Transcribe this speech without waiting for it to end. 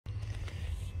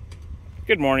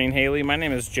Good morning, Haley. My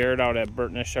name is Jared out at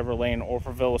Burtness Chevrolet in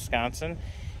Orfordville, Wisconsin.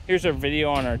 Here's our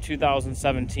video on our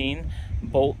 2017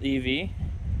 Bolt EV.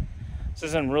 This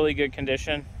is in really good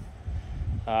condition.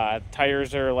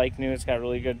 Tires are like new. It's got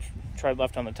really good tread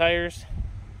left on the tires.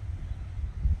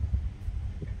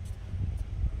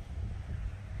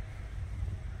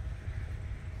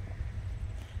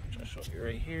 I'll show you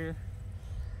right here.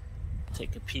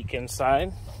 Take a peek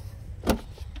inside.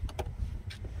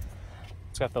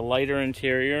 It's got the lighter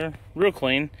interior, real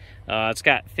clean. It's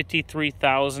got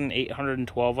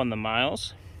 53,812 on the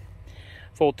miles.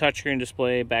 Full touchscreen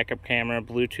display, backup camera,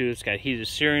 Bluetooth. It's got heated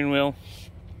steering wheel.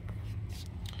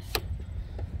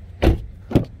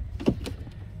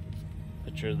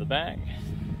 Picture of the back.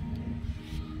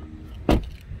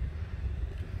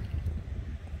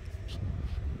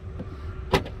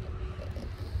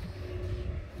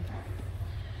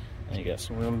 And you got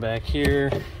some room back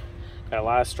here. Got a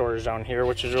lot of storage down here,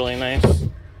 which is really nice.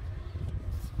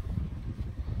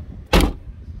 The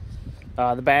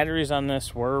batteries on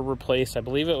this were replaced. I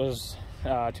believe it was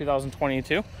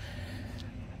 2022,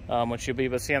 which you'll be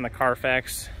able to see on the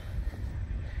Carfax.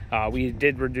 We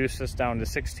did reduce this down to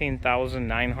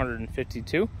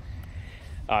 16,952. If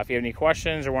you have any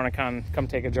questions or want to come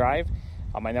take a drive,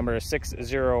 my number is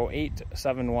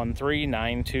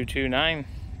 608-713-9229.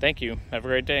 Thank you. Have a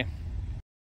great day.